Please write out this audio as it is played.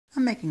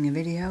I'm making a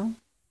video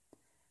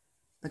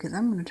because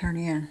I'm going to turn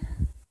in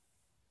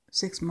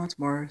 6 months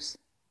worth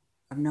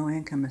of no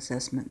income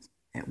assessments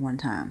at one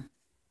time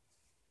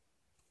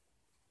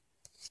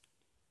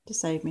to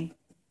save me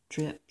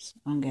trips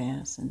on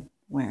gas and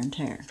wear and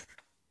tear.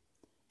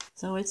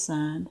 So it's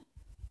signed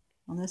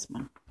on this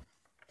one.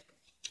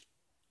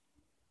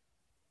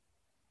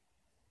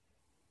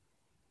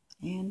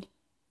 And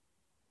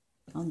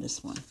on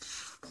this one.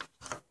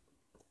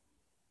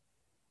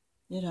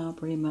 It all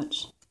pretty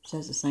much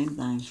says the same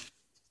thing.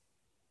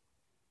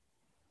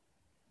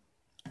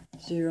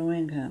 Zero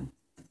income.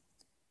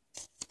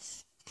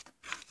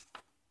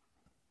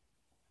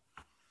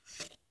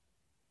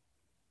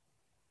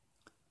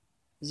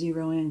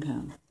 Zero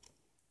income.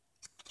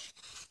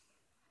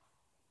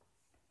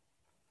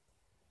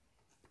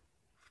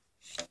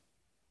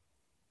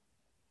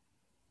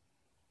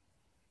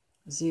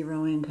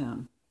 Zero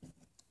income.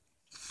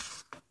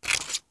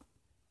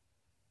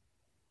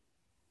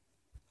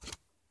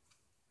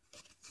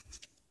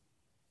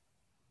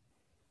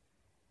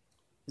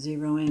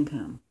 Zero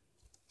income.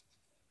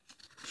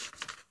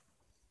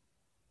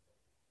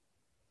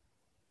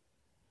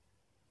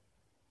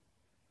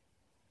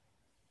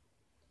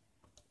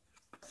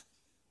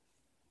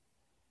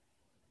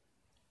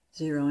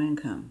 Zero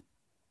income.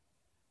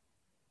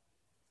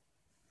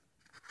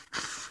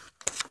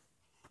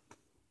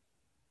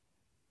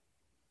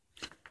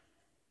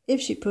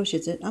 If she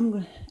pushes it, I'm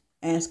going to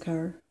ask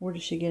her, where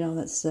does she get all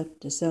that stuff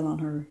to sell on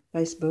her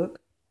Facebook?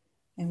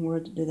 And where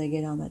do they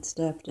get all that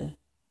stuff to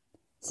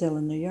sell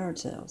in their yard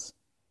sales?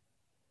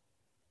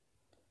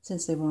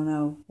 Since they want to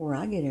know where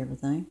I get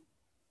everything.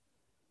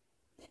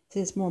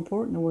 See, it's more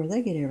important to where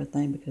they get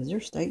everything because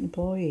they're state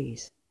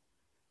employees.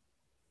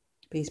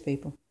 Peace,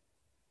 people.